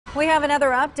We have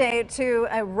another update to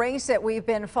a race that we've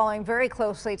been following very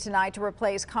closely tonight to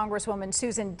replace Congresswoman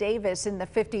Susan Davis in the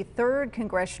 53rd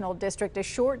Congressional District. A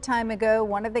short time ago,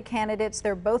 one of the candidates,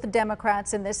 they're both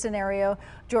Democrats in this scenario,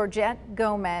 Georgette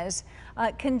Gomez,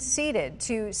 conceded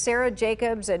to Sara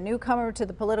Jacobs, a newcomer to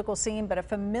the political scene, but a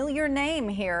familiar name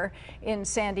here in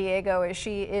San Diego, as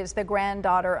she is the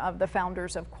granddaughter of the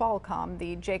founders of Qualcomm,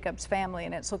 the Jacobs family,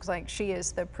 and it looks like she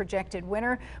is the projected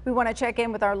winner. We want to check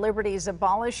in with our Liberty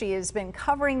Zabala. She has been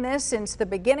covering this since the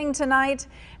beginning tonight,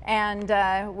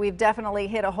 and we've definitely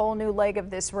hit a whole new leg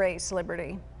of this race,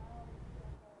 Liberty.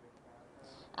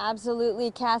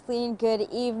 Absolutely, Kathleen. Good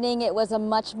evening. It was a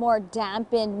much more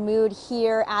dampened mood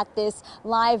here at this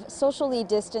live socially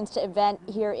distanced event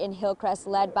here in Hillcrest,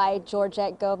 led by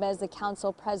Georgette Gomez, the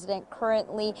council president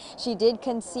currently. She did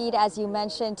concede, as you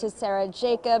mentioned, to Sara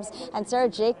Jacobs, and Sara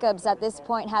Jacobs at this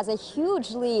point has a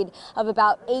huge lead of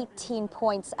about 18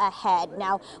 points ahead.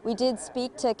 Now, we did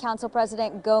speak to council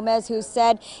president Gomez, who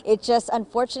said it just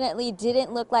unfortunately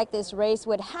didn't look like this race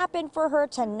would happen for her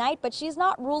tonight, but she's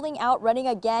not ruling out running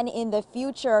again in the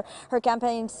future. Her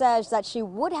campaign says that she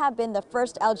would have been the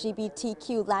first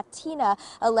LGBTQ Latina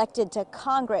elected to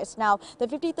Congress. Now, the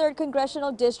 53rd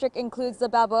Congressional District includes the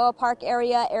Balboa Park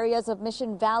area, areas of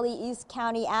Mission Valley, East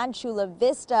County, and Chula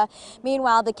Vista.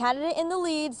 Meanwhile, the candidate in the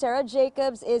lead, Sara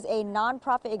Jacobs, is a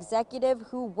nonprofit executive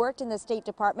who worked in the State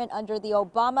Department under the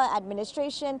Obama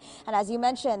administration, and as you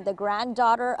mentioned, the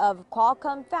granddaughter of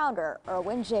Qualcomm founder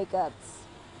Irwin Jacobs.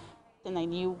 And I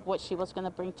knew what she was going to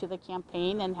bring to the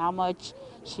campaign and how much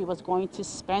she was going to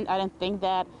spend. I didn't think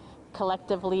that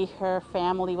collectively her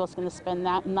family was going to spend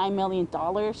 $9 million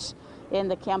in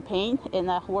the campaign in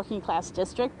a working class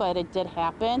district, but it did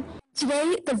happen.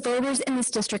 Today, the voters in this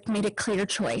district made a clear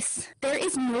choice. There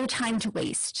is no time to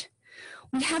waste.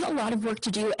 We have a lot of work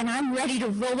to do, and I'm ready to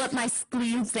roll up my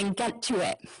sleeves and get to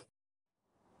it.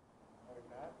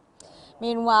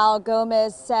 Meanwhile,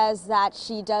 Gomez says that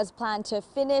she does plan to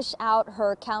finish out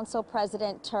her council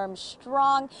president term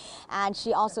strong, and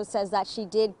she also says that she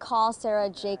did call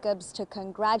Sara Jacobs to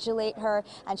congratulate her,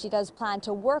 and she does plan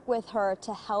to work with her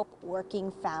to help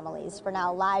working families. For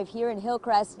now, live here in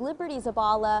Hillcrest, Liberty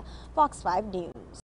Zabala, Fox 5 News.